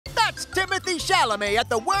That's Timothee Chalamet at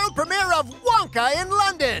the world premiere of Wonka in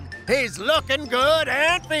London. He's looking good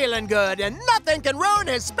and feeling good, and nothing can ruin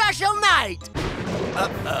his special night.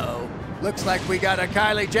 Uh-oh. Looks like we got a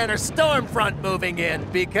Kylie Jenner stormfront moving in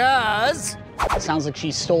because... Sounds like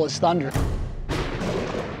she stole his thunder.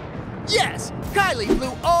 Yes, Kylie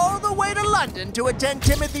flew all the way to London to attend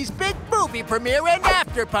Timothee's big movie premiere and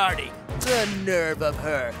after party. The nerve of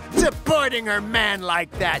her, supporting her man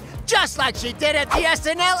like that, just like she did at the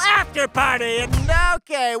SNL after party. And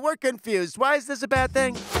okay, we're confused. Why is this a bad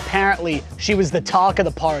thing? Apparently, she was the talk of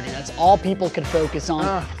the party. That's all people could focus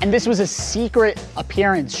on. And this was a secret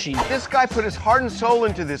appearance sheet. This guy put his heart and soul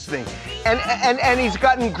into this thing. And he's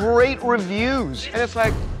gotten great reviews. And it's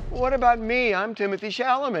like, what about me? I'm Timothee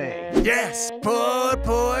Chalamet. Yes,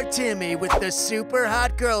 poor Timmy with the super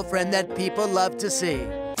hot girlfriend that people love to see.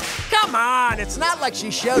 Come on, it's not like she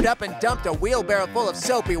showed up and dumped a wheelbarrow full of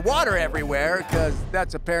soapy water everywhere, because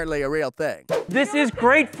that's apparently a real thing. This is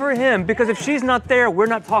great for him, because if she's not there, we're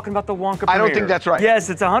not talking about the Wonka premiere. I don't think that's right. Yes,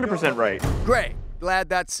 it's 100% right. Great. Glad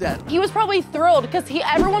that's settled. He was probably thrilled because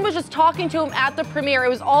everyone was just talking to him at the premiere. It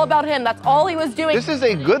was all about him. That's all he was doing. This is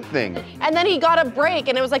a good thing. And then he got a break,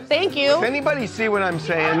 and it was like, thank you. Does anybody see what I'm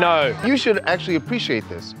saying? No. You should actually appreciate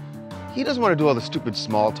this. He doesn't want to do all the stupid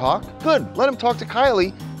small talk. Good, let him talk to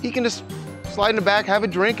Kylie. He can just slide in the back, have a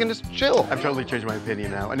drink, and just chill. I've totally changed my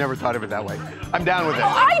opinion now. I never thought of it that way. I'm down with it.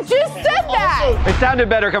 I just said that. It sounded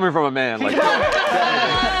better coming from a man. Like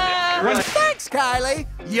Thanks, Kylie.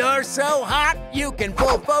 You're so hot, you can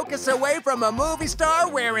pull focus away from a movie star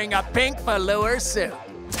wearing a pink velour suit.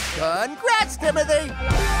 Congrats, Timothee.